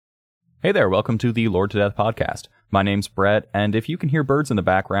Hey there, welcome to the Lord to Death podcast. My name's Brett, and if you can hear birds in the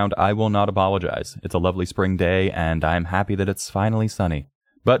background, I will not apologize. It's a lovely spring day, and I'm happy that it's finally sunny.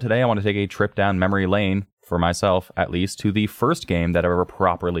 But today I want to take a trip down memory lane, for myself at least, to the first game that ever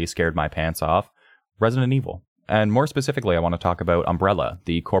properly scared my pants off, Resident Evil. And more specifically, I want to talk about Umbrella,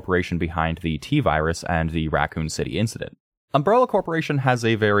 the corporation behind the T-Virus and the Raccoon City incident. Umbrella Corporation has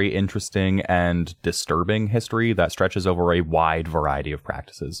a very interesting and disturbing history that stretches over a wide variety of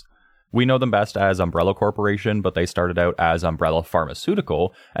practices. We know them best as Umbrella Corporation, but they started out as Umbrella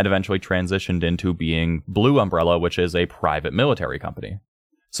Pharmaceutical and eventually transitioned into being Blue Umbrella, which is a private military company.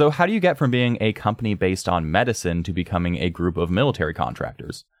 So how do you get from being a company based on medicine to becoming a group of military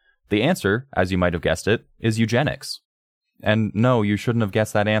contractors? The answer, as you might have guessed it, is eugenics. And no, you shouldn't have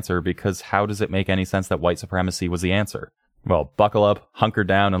guessed that answer, because how does it make any sense that white supremacy was the answer? Well, buckle up, hunker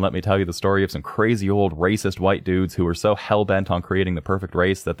down, and let me tell you the story of some crazy old racist white dudes who were so hell-bent on creating the perfect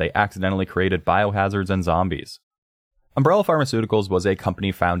race that they accidentally created biohazards and zombies. Umbrella Pharmaceuticals was a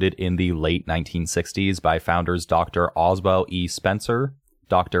company founded in the late 1960s by founders Dr. Oswell E. Spencer,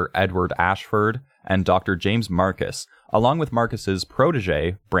 Dr. Edward Ashford, and Dr. James Marcus, along with Marcus's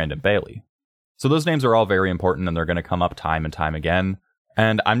protege, Brandon Bailey. So those names are all very important, and they're going to come up time and time again.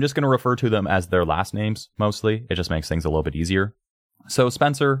 And I'm just going to refer to them as their last names, mostly. It just makes things a little bit easier. So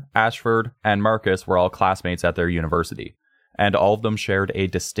Spencer, Ashford, and Marcus were all classmates at their university, and all of them shared a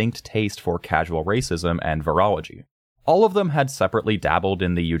distinct taste for casual racism and virology. All of them had separately dabbled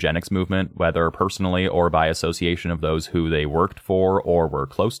in the eugenics movement, whether personally or by association of those who they worked for or were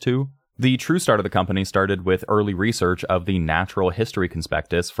close to. The true start of the company started with early research of the Natural History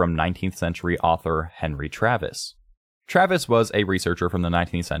Conspectus from 19th century author Henry Travis. Travis was a researcher from the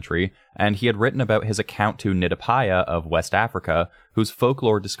 19th century, and he had written about his account to Nitapaya of West Africa, whose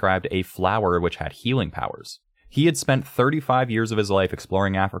folklore described a flower which had healing powers. He had spent 35 years of his life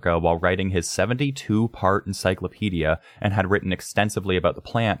exploring Africa while writing his 72-part encyclopedia and had written extensively about the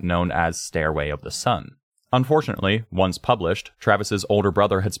plant known as Stairway of the Sun. Unfortunately, once published, Travis's older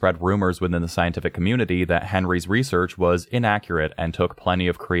brother had spread rumors within the scientific community that Henry's research was inaccurate and took plenty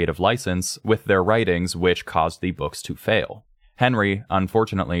of creative license with their writings, which caused the books to fail. Henry,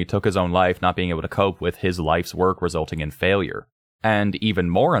 unfortunately, took his own life, not being able to cope with his life's work resulting in failure. And even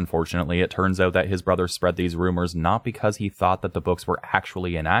more unfortunately, it turns out that his brother spread these rumors not because he thought that the books were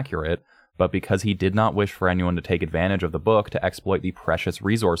actually inaccurate, but because he did not wish for anyone to take advantage of the book to exploit the precious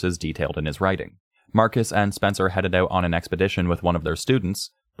resources detailed in his writing. Marcus and Spencer headed out on an expedition with one of their students,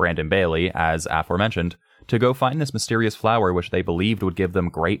 Brandon Bailey, as aforementioned, to go find this mysterious flower which they believed would give them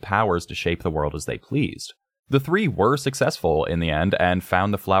great powers to shape the world as they pleased. The three were successful in the end and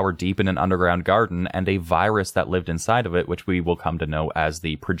found the flower deep in an underground garden and a virus that lived inside of it, which we will come to know as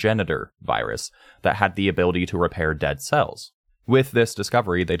the progenitor virus, that had the ability to repair dead cells. With this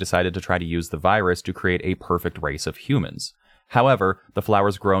discovery, they decided to try to use the virus to create a perfect race of humans. However, the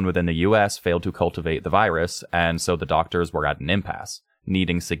flowers grown within the US failed to cultivate the virus, and so the doctors were at an impasse,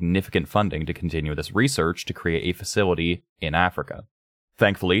 needing significant funding to continue this research to create a facility in Africa.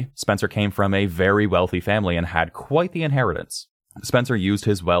 Thankfully, Spencer came from a very wealthy family and had quite the inheritance. Spencer used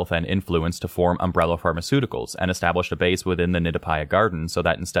his wealth and influence to form Umbrella Pharmaceuticals and established a base within the Nitapaya Garden so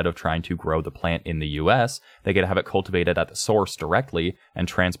that instead of trying to grow the plant in the US, they could have it cultivated at the source directly and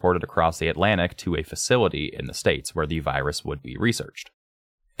transported across the Atlantic to a facility in the States where the virus would be researched.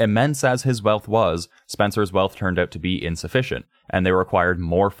 Immense as his wealth was, Spencer's wealth turned out to be insufficient, and they required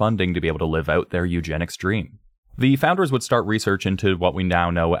more funding to be able to live out their eugenics dream. The founders would start research into what we now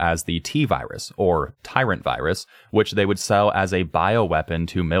know as the T-Virus, or Tyrant Virus, which they would sell as a bioweapon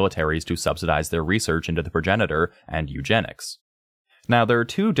to militaries to subsidize their research into the progenitor and eugenics. Now, there are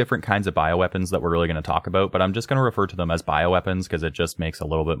two different kinds of bioweapons that we're really going to talk about, but I'm just going to refer to them as bioweapons because it just makes a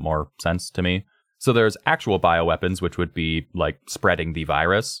little bit more sense to me. So there's actual bioweapons, which would be like spreading the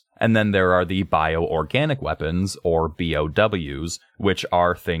virus, and then there are the bioorganic weapons, or BOWs, which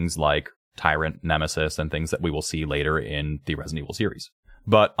are things like Tyrant, Nemesis, and things that we will see later in the Resident Evil series.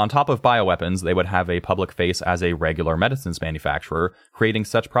 But on top of bioweapons, they would have a public face as a regular medicines manufacturer, creating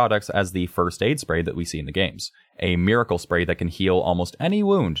such products as the first aid spray that we see in the games, a miracle spray that can heal almost any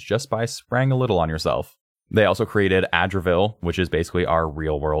wound just by spraying a little on yourself. They also created Adravil, which is basically our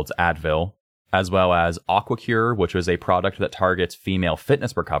real-world's Advil, as well as Aquacure, which is a product that targets female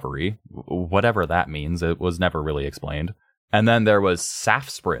fitness recovery, whatever that means, it was never really explained. And then there was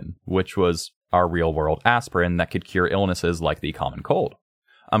Safsprin, which was our real-world aspirin that could cure illnesses like the common cold.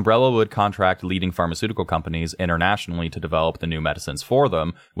 Umbrella would contract leading pharmaceutical companies internationally to develop the new medicines for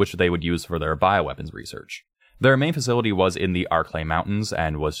them, which they would use for their bioweapons research. Their main facility was in the Arklay Mountains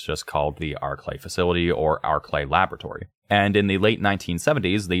and was just called the Arklay Facility or Arklay Laboratory. And in the late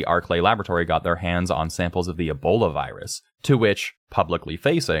 1970s, the Arklay Laboratory got their hands on samples of the Ebola virus, to which, publicly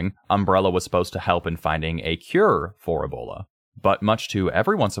facing, Umbrella was supposed to help in finding a cure for Ebola. But much to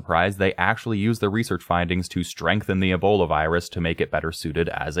everyone's surprise, they actually used their research findings to strengthen the Ebola virus to make it better suited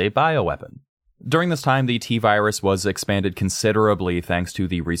as a bioweapon. During this time, the T-virus was expanded considerably thanks to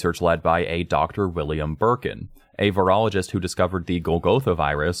the research led by a Dr. William Birkin, a virologist who discovered the Golgotha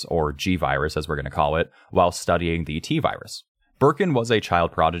virus, or G-virus as we're going to call it, while studying the T-virus. Birkin was a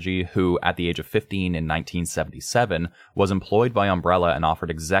child prodigy who, at the age of 15 in 1977, was employed by Umbrella and offered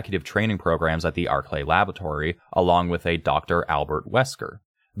executive training programs at the Arklay Laboratory, along with a Dr. Albert Wesker.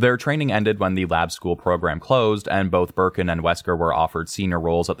 Their training ended when the lab school program closed, and both Birkin and Wesker were offered senior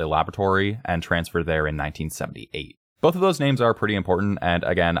roles at the laboratory and transferred there in 1978. Both of those names are pretty important, and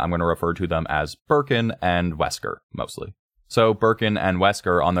again, I'm going to refer to them as Birkin and Wesker, mostly. So Birkin and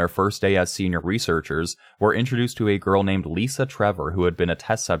Wesker, on their first day as senior researchers, were introduced to a girl named Lisa Trevor, who had been a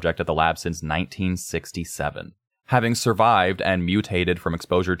test subject at the lab since 1967. Having survived and mutated from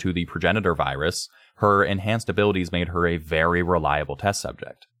exposure to the progenitor virus, her enhanced abilities made her a very reliable test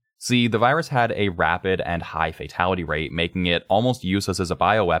subject. See, the virus had a rapid and high fatality rate, making it almost useless as a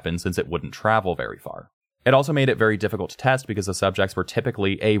bioweapon since it wouldn't travel very far. It also made it very difficult to test because the subjects were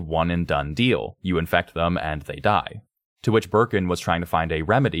typically a one-and-done deal. You infect them and they die. To which Birkin was trying to find a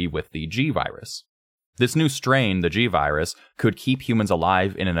remedy with the G-virus. This new strain, the G-virus, could keep humans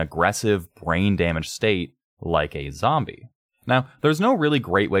alive in an aggressive, brain-damaged state, like a zombie. Now, there's no really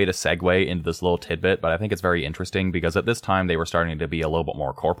great way to segue into this little tidbit, but I think it's very interesting because at this time they were starting to be a little bit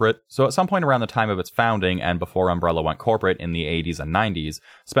more corporate. So at some point around the time of its founding and before Umbrella went corporate in the 80s and 90s,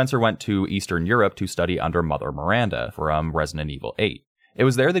 Spencer went to Eastern Europe to study under Mother Miranda from Resident Evil 8. It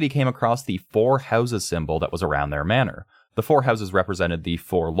was there that he came across the four houses symbol that was around their manor. The four houses represented the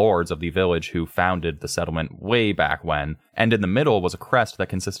four lords of the village who founded the settlement way back when, and in the middle was a crest that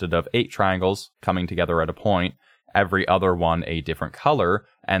consisted of 8 triangles coming together at a point, every other one a different color,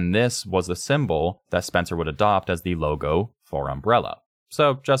 and this was the symbol that Spencer would adopt as the logo for Umbrella.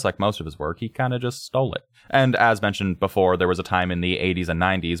 So, just like most of his work, he kind of just stole it. And as mentioned before, there was a time in the 80s and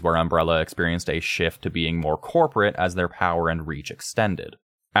 90s where Umbrella experienced a shift to being more corporate as their power and reach extended.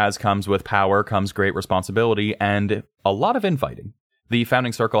 As comes with power comes great responsibility and a lot of infighting. The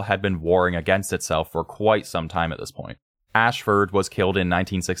founding circle had been warring against itself for quite some time at this point. Ashford was killed in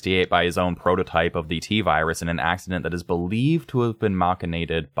 1968 by his own prototype of the T-virus in an accident that is believed to have been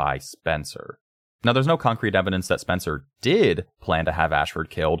machinated by Spencer. Now, there's no concrete evidence that Spencer did plan to have Ashford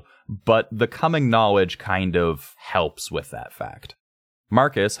killed, but the coming knowledge kind of helps with that fact.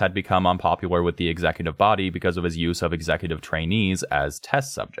 Marcus had become unpopular with the executive body because of his use of executive trainees as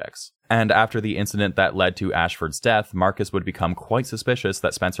test subjects. And after the incident that led to Ashford's death, Marcus would become quite suspicious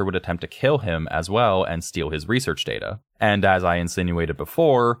that Spencer would attempt to kill him as well and steal his research data. And as I insinuated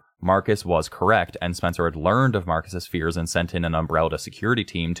before, Marcus was correct, and Spencer had learned of Marcus's fears and sent in an Umbrella security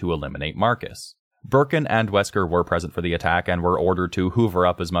team to eliminate Marcus. Birkin and Wesker were present for the attack and were ordered to hoover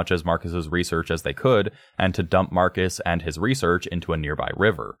up as much as Marcus's research as they could and to dump Marcus and his research into a nearby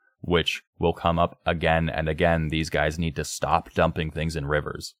river, which will come up again and again. These guys need to stop dumping things in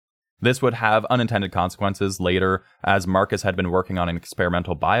rivers. This would have unintended consequences later, as Marcus had been working on an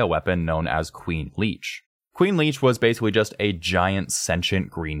experimental bioweapon known as Queen Leech. Queen Leech was basically just a giant sentient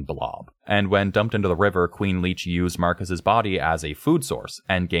green blob, and when dumped into the river, Queen Leech used Marcus's body as a food source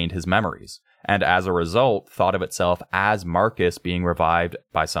and gained his memories, and as a result thought of itself as Marcus being revived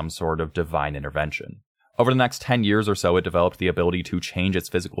by some sort of divine intervention. Over the next 10 years or so, it developed the ability to change its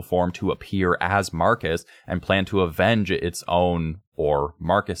physical form to appear as Marcus and planned to avenge its own, or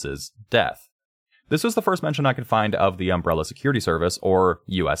Marcus's, death. This was the first mention I could find of the Umbrella Security Service, or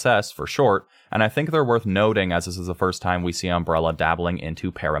USS for short, and I think they're worth noting as this is the first time we see Umbrella dabbling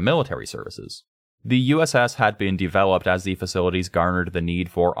into paramilitary services. The USS had been developed as the facilities garnered the need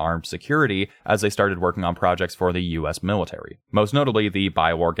for armed security as they started working on projects for the US military, most notably the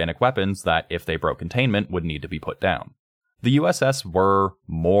bioorganic weapons that, if they broke containment, would need to be put down. The USS were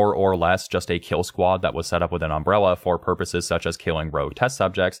more or less just a kill squad that was set up within Umbrella for purposes such as killing rogue test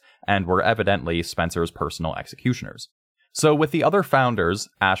subjects, and were evidently Spencer's personal executioners. So with the other founders,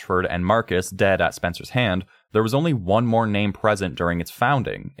 Ashford and Marcus, dead at Spencer's hand, there was only one more name present during its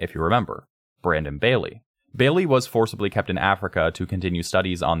founding, if you remember: Brandon Bailey. Bailey was forcibly kept in Africa to continue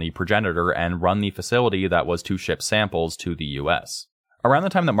studies on the progenitor and run the facility that was to ship samples to the US. Around the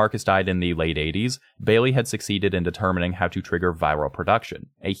time that Marcus died in the late 80s, Bailey had succeeded in determining how to trigger viral production,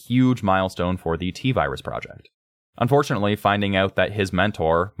 a huge milestone for the T-virus project. Unfortunately, finding out that his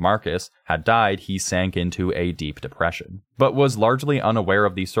mentor, Marcus, had died, he sank into a deep depression, but was largely unaware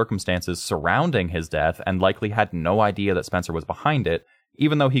of the circumstances surrounding his death and likely had no idea that Spencer was behind it,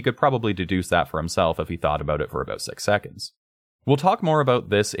 even though he could probably deduce that for himself if he thought about it for about 6 seconds. We'll talk more about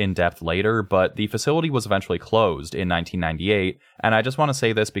this in depth later, but the facility was eventually closed in 1998, and I just want to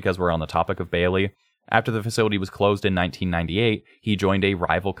say this because we're on the topic of Bailey. After the facility was closed in 1998, he joined a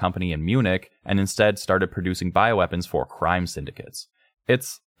rival company in Munich and instead started producing bioweapons for crime syndicates.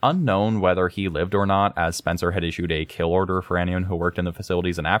 It's unknown whether he lived or not, as Spencer had issued a kill order for anyone who worked in the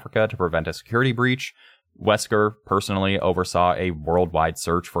facilities in Africa to prevent a security breach. Wesker personally oversaw a worldwide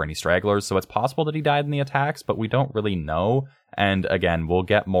search for any stragglers, so it's possible that he died in the attacks, but we don't really know, and again, we'll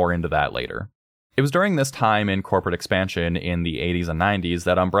get more into that later. It was during this time in corporate expansion in the 80s and 90s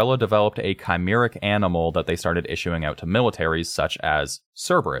that Umbrella developed a chimeric animal that they started issuing out to militaries, such as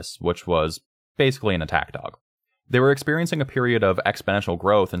Cerberus, which was basically an attack dog. They were experiencing a period of exponential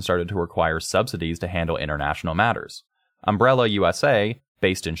growth and started to require subsidies to handle international matters. Umbrella USA,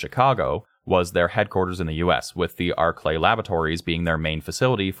 based in Chicago, was their headquarters in the US, with the Arclay Laboratories being their main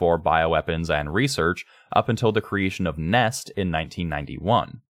facility for bioweapons and research up until the creation of NEST in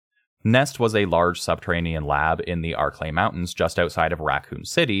 1991. NEST was a large subterranean lab in the Arclay Mountains just outside of Raccoon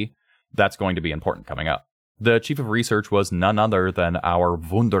City. That's going to be important coming up. The chief of research was none other than our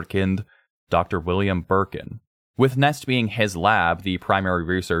wunderkind, Dr. William Birkin. With NEST being his lab, the primary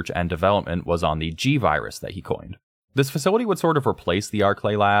research and development was on the G virus that he coined. This facility would sort of replace the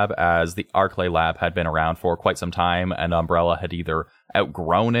Arclay lab, as the Arclay lab had been around for quite some time and Umbrella had either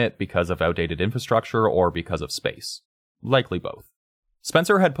outgrown it because of outdated infrastructure or because of space. Likely both.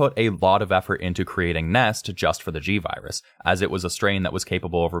 Spencer had put a lot of effort into creating NEST just for the G virus, as it was a strain that was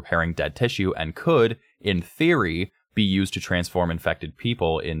capable of repairing dead tissue and could, in theory, be used to transform infected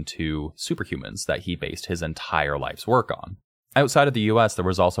people into superhumans that he based his entire life's work on. Outside of the US, there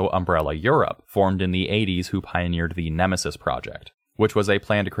was also Umbrella Europe, formed in the 80s, who pioneered the Nemesis Project, which was a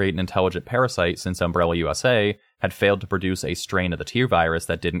plan to create an intelligent parasite since Umbrella USA had failed to produce a strain of the T virus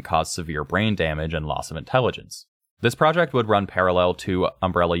that didn't cause severe brain damage and loss of intelligence. This project would run parallel to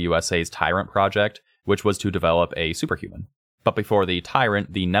Umbrella USA's Tyrant project, which was to develop a superhuman. But before the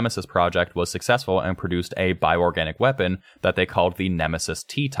Tyrant, the Nemesis project was successful and produced a bioorganic weapon that they called the Nemesis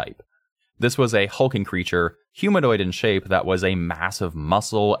T-type. This was a hulking creature, humanoid in shape, that was a massive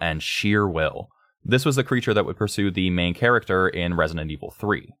muscle and sheer will. This was the creature that would pursue the main character in Resident Evil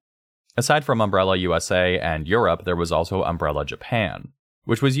 3. Aside from Umbrella USA and Europe, there was also Umbrella Japan,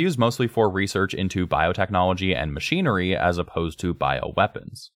 which was used mostly for research into biotechnology and machinery as opposed to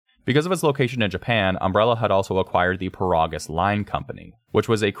bioweapons. Because of its location in Japan, Umbrella had also acquired the Paragus Line Company, which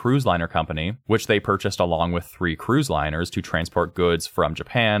was a cruise liner company, which they purchased along with 3 cruise liners to transport goods from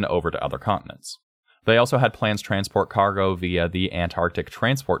Japan over to other continents. They also had plans to transport cargo via the Antarctic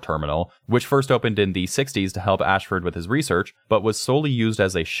Transport Terminal, which first opened in the 60s to help Ashford with his research, but was solely used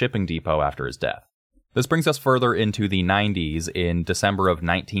as a shipping depot after his death. This brings us further into the 90s, in December of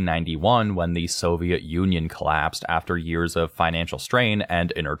 1991, when the Soviet Union collapsed after years of financial strain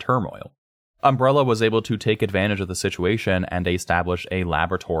and inner turmoil. Umbrella was able to take advantage of the situation and establish a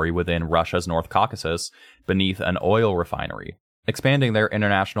laboratory within Russia's North Caucasus beneath an oil refinery, expanding their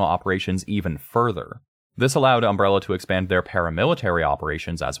international operations even further. This allowed Umbrella to expand their paramilitary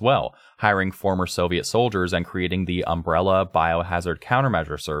operations as well, hiring former Soviet soldiers and creating the Umbrella Biohazard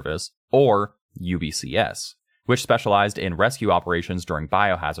Countermeasure Service, or UBCS, which specialized in rescue operations during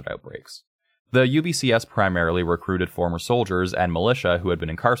biohazard outbreaks. The UBCS primarily recruited former soldiers and militia who had been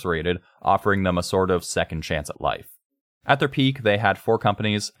incarcerated, offering them a sort of second chance at life. At their peak, they had 4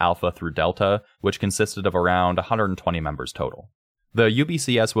 companies, Alpha through Delta, which consisted of around 120 members total. The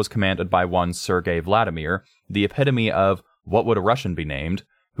UBCS was commanded by one Sergei Vladimir, the epitome of what would a Russian be named,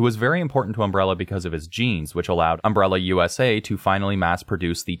 who was very important to Umbrella because of his genes, which allowed Umbrella USA to finally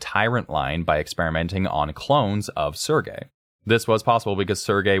mass-produce the Tyrant line by experimenting on clones of Sergei. This was possible because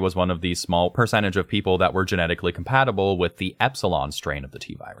Sergei was one of the small percentage of people that were genetically compatible with the Epsilon strain of the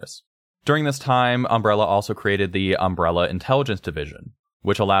T-virus. During this time, Umbrella also created the Umbrella Intelligence Division,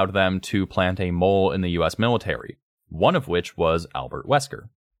 which allowed them to plant a mole in the US military, one of which was Albert Wesker.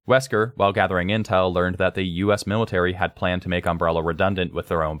 Wesker, while gathering intel, learned that the US military had planned to make Umbrella redundant with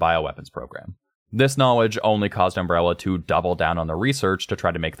their own bioweapons program. This knowledge only caused Umbrella to double down on the research to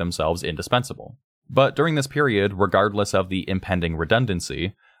try to make themselves indispensable. But during this period, regardless of the impending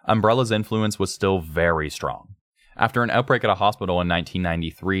redundancy, Umbrella's influence was still very strong. After an outbreak at a hospital in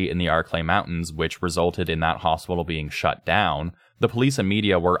 1993 in the Arclay Mountains, which resulted in that hospital being shut down, the police and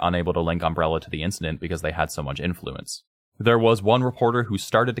media were unable to link Umbrella to the incident because they had so much influence. There was one reporter who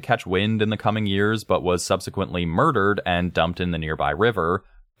started to catch wind in the coming years, but was subsequently murdered and dumped in the nearby river,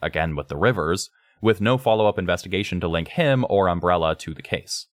 again with the rivers, with no follow-up investigation to link him or Umbrella to the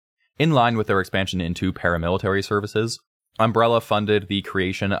case. In line with their expansion into paramilitary services, Umbrella funded the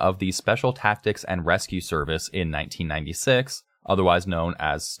creation of the Special Tactics and Rescue Service in 1996, otherwise known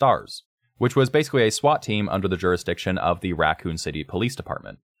as STARS, which was basically a SWAT team under the jurisdiction of the Raccoon City Police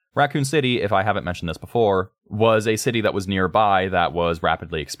Department. Raccoon City, if I haven't mentioned this before, was a city that was nearby that was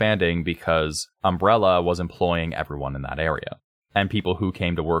rapidly expanding because Umbrella was employing everyone in that area. And people who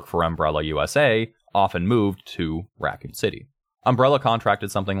came to work for Umbrella USA often moved to Raccoon City. Umbrella contracted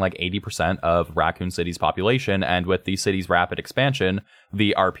something like 80% of Raccoon City's population, and with the city's rapid expansion,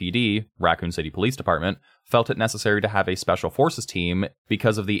 the RPD, Raccoon City Police Department, felt it necessary to have a special forces team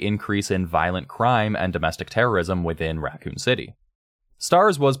because of the increase in violent crime and domestic terrorism within Raccoon City.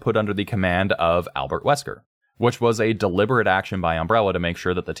 STARS was put under the command of Albert Wesker, which was a deliberate action by Umbrella to make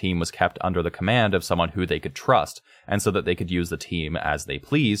sure that the team was kept under the command of someone who they could trust, and so that they could use the team as they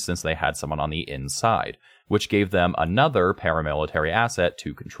pleased since they had someone on the inside, which gave them another paramilitary asset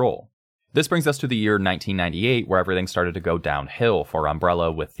to control. This brings us to the year 1998, where everything started to go downhill for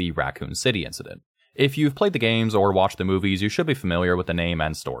Umbrella with the Raccoon City incident. If you've played the games or watched the movies, you should be familiar with the name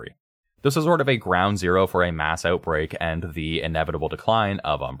and story. This was sort of a ground zero for a mass outbreak and the inevitable decline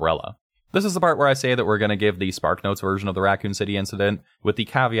of Umbrella. This is the part where I say that we're going to give the SparkNotes version of the Raccoon City incident, with the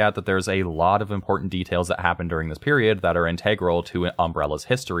caveat that there's a lot of important details that happened during this period that are integral to Umbrella's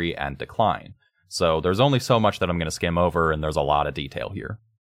history and decline. So there's only so much that I'm going to skim over, and there's a lot of detail here.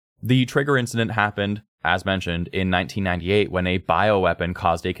 The trigger incident happened, as mentioned, in 1998 when a bioweapon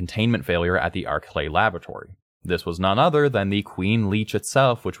caused a containment failure at the Arklay laboratory. This was none other than the Queen Leech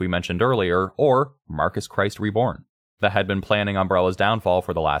itself, which we mentioned earlier, or Marcus Christ Reborn, that had been planning Umbrella's downfall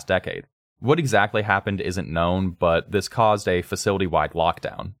for the last decade. What exactly happened isn't known, but this caused a facility-wide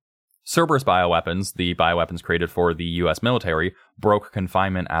lockdown. Cerberus bioweapons, the bioweapons created for the US military, broke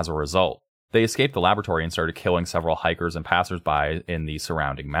confinement as a result. They escaped the laboratory and started killing several hikers and passersby in the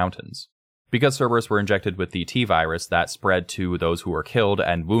surrounding mountains. Because Cerberus were injected with the T-virus, that spread to those who were killed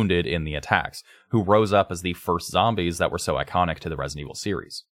and wounded in the attacks, who rose up as the first zombies that were so iconic to the Resident Evil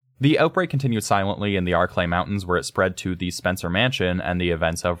series. The outbreak continued silently in the Arklay Mountains, where it spread to the Spencer Mansion, and the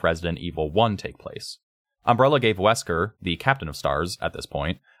events of Resident Evil 1 take place. Umbrella gave Wesker, the captain of STARS at this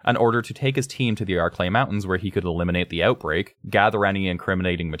point, an order to take his team to the Arklay Mountains where he could eliminate the outbreak, gather any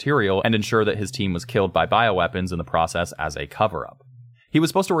incriminating material, and ensure that his team was killed by bioweapons in the process as a cover-up. He was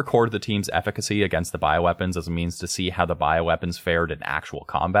supposed to record the team's efficacy against the bioweapons as a means to see how the bioweapons fared in actual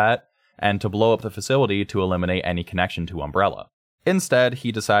combat, and to blow up the facility to eliminate any connection to Umbrella. Instead,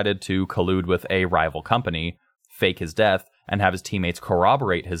 he decided to collude with a rival company, fake his death, and have his teammates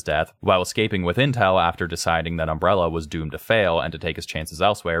corroborate his death while escaping with intel after deciding that Umbrella was doomed to fail and to take his chances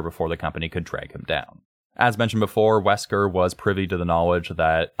elsewhere before the company could drag him down. As mentioned before, Wesker was privy to the knowledge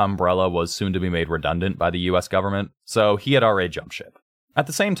that Umbrella was soon to be made redundant by the US government, so he had already jumped ship. At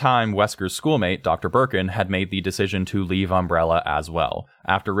the same time, Wesker's schoolmate, Dr. Birkin, had made the decision to leave Umbrella as well,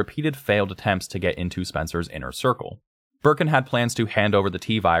 after repeated failed attempts to get into Spencer's inner circle. Birkin had plans to hand over the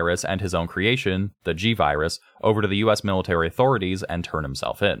T-virus and his own creation, the G-virus, over to the US military authorities and turn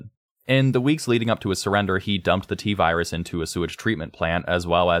himself in. In the weeks leading up to his surrender, he dumped the T-virus into a sewage treatment plant as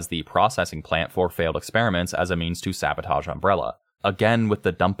well as the processing plant for failed experiments as a means to sabotage Umbrella, again with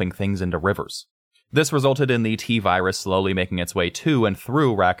the dumping things into rivers. This resulted in the T-virus slowly making its way to and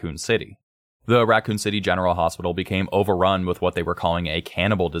through Raccoon City. The Raccoon City General Hospital became overrun with what they were calling a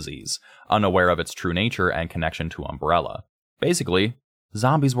cannibal disease, unaware of its true nature and connection to Umbrella. Basically,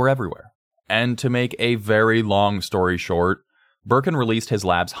 zombies were everywhere. And to make a very long story short, Birkin released his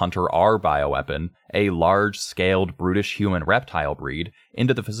lab's Hunter R bioweapon, a large-scaled brutish human reptile breed,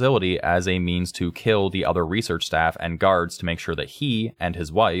 into the facility as a means to kill the other research staff and guards to make sure that he and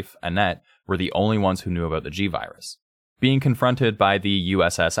his wife, Annette, were the only ones who knew about the G-virus. Being confronted by the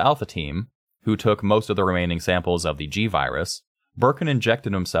USS Alpha team, who took most of the remaining samples of the G-virus, Birkin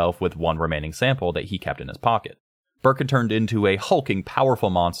injected himself with one remaining sample that he kept in his pocket. Birkin turned into a hulking,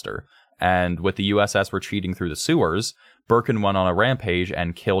 powerful monster, and with the USS retreating through the sewers, Birkin went on a rampage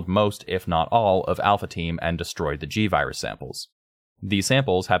and killed most, if not all, of Alpha Team and destroyed the G-virus samples. These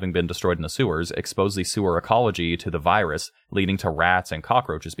samples, having been destroyed in the sewers, exposed the sewer ecology to the virus, leading to rats and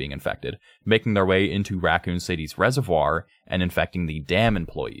cockroaches being infected, making their way into Raccoon City's reservoir and infecting the dam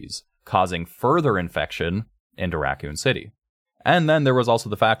employees, causing further infection into Raccoon City. And then there was also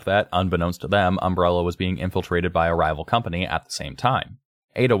the fact that, unbeknownst to them, Umbrella was being infiltrated by a rival company at the same time.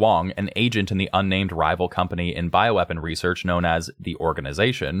 Ada Wong, an agent in the unnamed rival company in bioweapon research known as the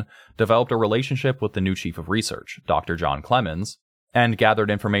Organization, developed a relationship with the new chief of research, Dr. John Clemens, and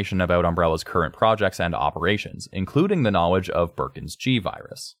gathered information about Umbrella's current projects and operations, including the knowledge of Birkin's G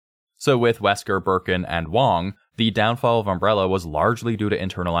virus. So with Wesker, Birkin, and Wong, the downfall of Umbrella was largely due to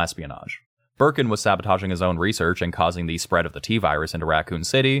internal espionage. Birkin was sabotaging his own research and causing the spread of the T virus into Raccoon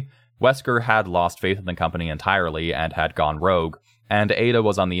City. Wesker had lost faith in the company entirely and had gone rogue, and Ada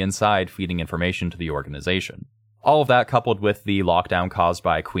was on the inside feeding information to the organization. All of that coupled with the lockdown caused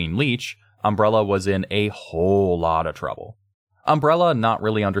by Queen Leech, Umbrella was in a whole lot of trouble. Umbrella, not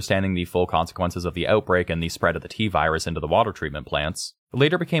really understanding the full consequences of the outbreak and the spread of the T virus into the water treatment plants,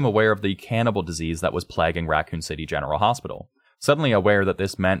 later became aware of the cannibal disease that was plaguing Raccoon City General Hospital. Suddenly aware that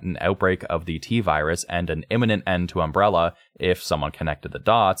this meant an outbreak of the T virus and an imminent end to Umbrella if someone connected the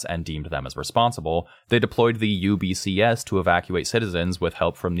dots and deemed them as responsible, they deployed the UBCS to evacuate citizens with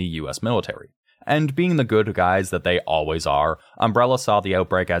help from the US military. And being the good guys that they always are, Umbrella saw the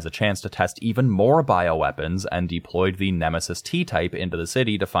outbreak as a chance to test even more bioweapons and deployed the Nemesis T-Type into the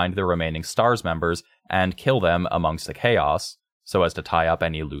city to find the remaining STARS members and kill them amongst the chaos, so as to tie up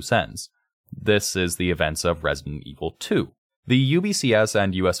any loose ends. This is the events of Resident Evil 2. The UBCS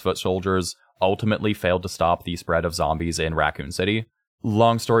and US foot soldiers ultimately failed to stop the spread of zombies in Raccoon City.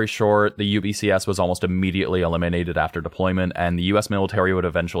 Long story short, the UBCS was almost immediately eliminated after deployment, and the US military would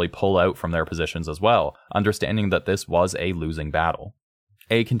eventually pull out from their positions as well, understanding that this was a losing battle.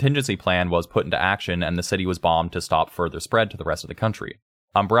 A contingency plan was put into action, and the city was bombed to stop further spread to the rest of the country.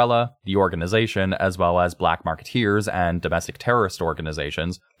 Umbrella, the organization, as well as black marketeers and domestic terrorist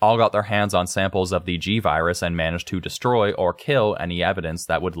organizations all got their hands on samples of the G virus and managed to destroy or kill any evidence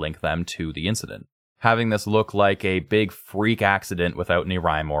that would link them to the incident, having this look like a big freak accident without any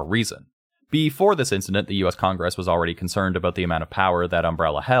rhyme or reason. Before this incident, the US Congress was already concerned about the amount of power that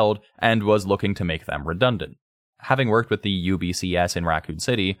Umbrella held and was looking to make them redundant. Having worked with the UBCS in Raccoon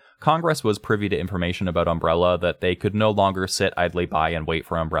City, Congress was privy to information about Umbrella that they could no longer sit idly by and wait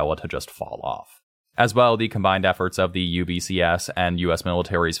for Umbrella to just fall off. As well, the combined efforts of the UBCS and US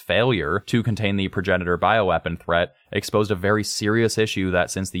military's failure to contain the progenitor bioweapon threat exposed a very serious issue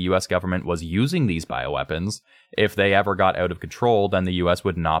that since the US government was using these bioweapons, if they ever got out of control, then the US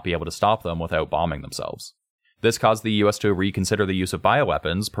would not be able to stop them without bombing themselves. This caused the US to reconsider the use of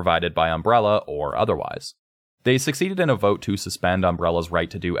bioweapons provided by Umbrella or otherwise. They succeeded in a vote to suspend Umbrella's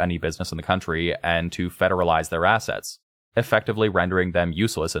right to do any business in the country and to federalize their assets, effectively rendering them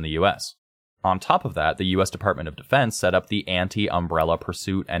useless in the US. On top of that, the US Department of Defense set up the Anti-Umbrella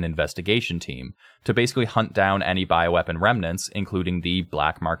Pursuit and Investigation Team to basically hunt down any bioweapon remnants, including the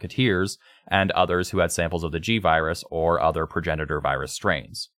black marketeers and others who had samples of the G virus or other progenitor virus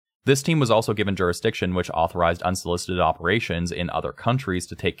strains. This team was also given jurisdiction which authorized unsolicited operations in other countries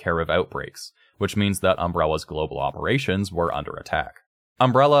to take care of outbreaks, which means that Umbrella's global operations were under attack.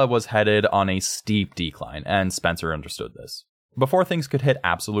 Umbrella was headed on a steep decline, and Spencer understood this. Before things could hit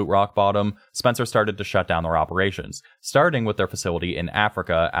absolute rock bottom, Spencer started to shut down their operations, starting with their facility in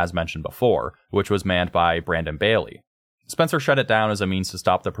Africa, as mentioned before, which was manned by Brandon Bailey. Spencer shut it down as a means to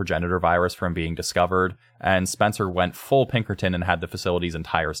stop the progenitor virus from being discovered, and Spencer went full Pinkerton and had the facility's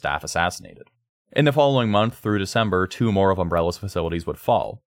entire staff assassinated. In the following month through December, 2 more of Umbrella's facilities would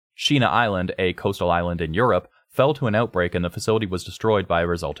fall. Sheena Island, a coastal island in Europe, fell to an outbreak and the facility was destroyed by a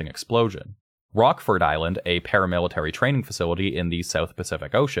resulting explosion. Rockford Island, a paramilitary training facility in the South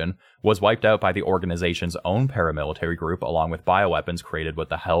Pacific Ocean, was wiped out by the organization's own paramilitary group along with bioweapons created with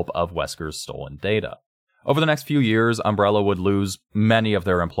the help of Wesker's stolen data. Over the next few years, Umbrella would lose many of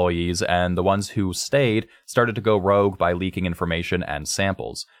their employees, and the ones who stayed started to go rogue by leaking information and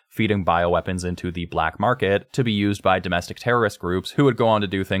samples, feeding bioweapons into the black market to be used by domestic terrorist groups who would go on to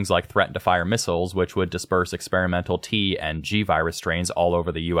do things like threaten to fire missiles, which would disperse experimental T and G virus strains all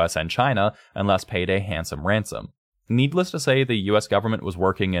over the US and China unless paid a handsome ransom. Needless to say, the US government was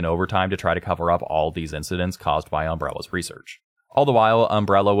working in overtime to try to cover up all these incidents caused by Umbrella's research. All the while,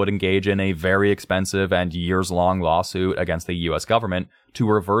 Umbrella would engage in a very expensive and years-long lawsuit against the US government to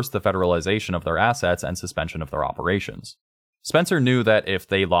reverse the federalization of their assets and suspension of their operations. Spencer knew that if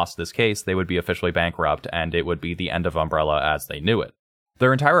they lost this case, they would be officially bankrupt and it would be the end of Umbrella as they knew it.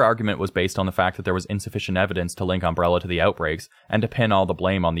 Their entire argument was based on the fact that there was insufficient evidence to link Umbrella to the outbreaks and to pin all the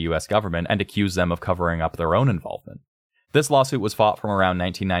blame on the US government and accuse them of covering up their own involvement. This lawsuit was fought from around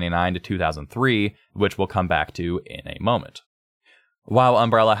 1999 to 2003, which we'll come back to in a moment. While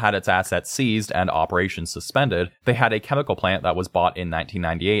Umbrella had its assets seized and operations suspended, they had a chemical plant that was bought in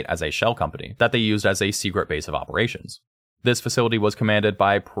 1998 as a shell company that they used as a secret base of operations. This facility was commanded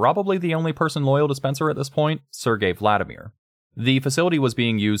by probably the only person loyal to Spencer at this point, Sergei Vladimir. The facility was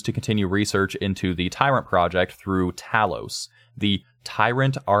being used to continue research into the Tyrant project through Talos, the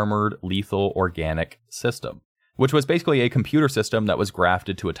Tyrant Armored Lethal Organic System, which was basically a computer system that was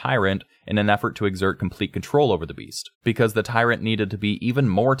grafted to a Tyrant in an effort to exert complete control over the beast, because the Tyrant needed to be even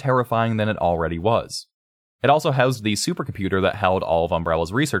more terrifying than it already was. It also housed the supercomputer that held all of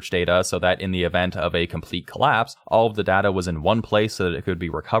Umbrella's research data so that in the event of a complete collapse, all of the data was in one place so that it could be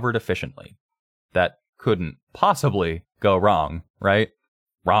recovered efficiently. That couldn't possibly go wrong, right?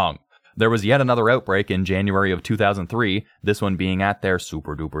 Wrong. There was yet another outbreak in January of 2003, this one being at their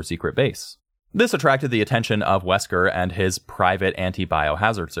super-duper secret base. This attracted the attention of Wesker and his private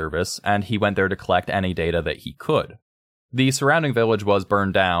anti-biohazard service, and he went there to collect any data that he could. The surrounding village was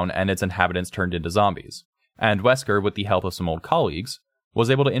burned down and its inhabitants turned into zombies, and Wesker, with the help of some old colleagues, was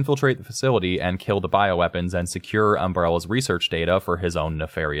able to infiltrate the facility and kill the bioweapons and secure Umbrella's research data for his own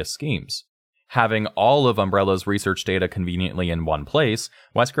nefarious schemes. Having all of Umbrella's research data conveniently in one place,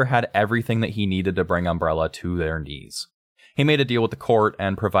 Wesker had everything that he needed to bring Umbrella to their knees. He made a deal with the court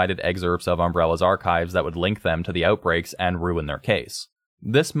and provided excerpts of Umbrella's archives that would link them to the outbreaks and ruin their case.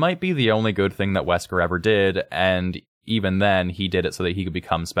 This might be the only good thing that Wesker ever did, and even then, he did it so that he could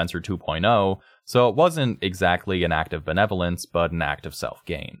become Spencer 2.0, so it wasn't exactly an act of benevolence, but an act of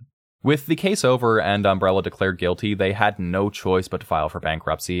self-gain. With the case over and Umbrella declared guilty, they had no choice but to file for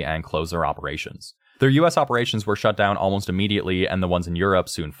bankruptcy and close their operations. Their US operations were shut down almost immediately, and the ones in Europe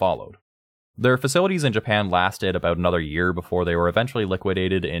soon followed. Their facilities in Japan lasted about another year before they were eventually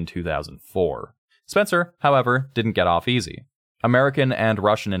liquidated in 2004. Spencer, however, didn't get off easy. American and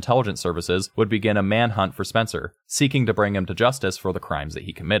Russian intelligence services would begin a manhunt for Spencer, seeking to bring him to justice for the crimes that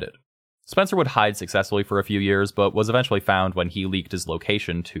he committed. Spencer would hide successfully for a few years, but was eventually found when he leaked his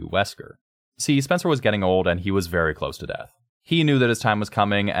location to Wesker. See, Spencer was getting old and he was very close to death. He knew that his time was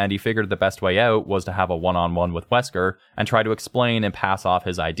coming, and he figured the best way out was to have a one-on-one with Wesker and try to explain and pass off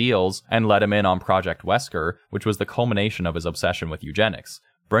his ideals and let him in on Project Wesker, which was the culmination of his obsession with eugenics,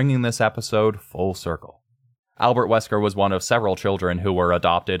 bringing this episode full circle. Albert Wesker was one of several children who were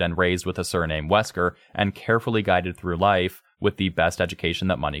adopted and raised with the surname Wesker and carefully guided through life with the best education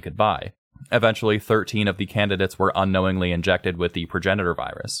that money could buy. Eventually, 13 of the candidates were unknowingly injected with the progenitor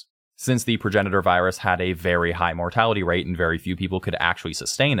virus. Since the progenitor virus had a very high mortality rate and very few people could actually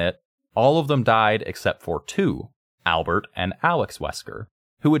sustain it, all of them died except for two, Albert and Alex Wesker,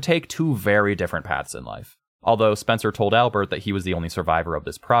 who would take two very different paths in life, although Spencer told Albert that he was the only survivor of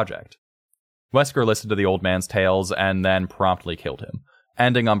this project. Wesker listened to the old man's tales and then promptly killed him,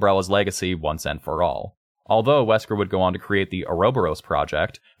 ending Umbrella's legacy once and for all. Although Wesker would go on to create the Ouroboros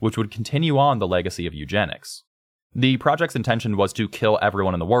project, which would continue on the legacy of eugenics. The project's intention was to kill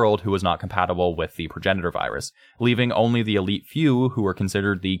everyone in the world who was not compatible with the progenitor virus, leaving only the elite few who were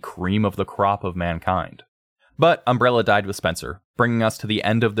considered the cream of the crop of mankind. But Umbrella died with Spencer, bringing us to the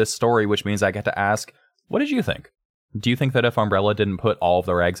end of this story, which means I get to ask, what did you think? Do you think that if Umbrella didn't put all of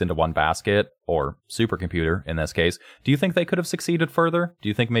their eggs into one basket, or supercomputer in this case, do you think they could have succeeded further? Do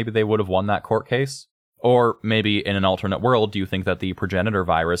you think maybe they would have won that court case? Or maybe in an alternate world, do you think that the progenitor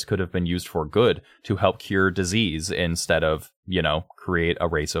virus could have been used for good to help cure disease instead of, create a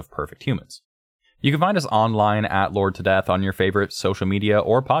race of perfect humans? You can find us online at Lord to Death on your favorite social media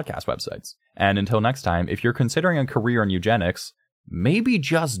or podcast websites. And until next time, if you're considering a career in eugenics, maybe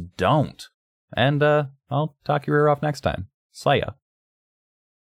just don't. And I'll talk your ear off next time. Slaya.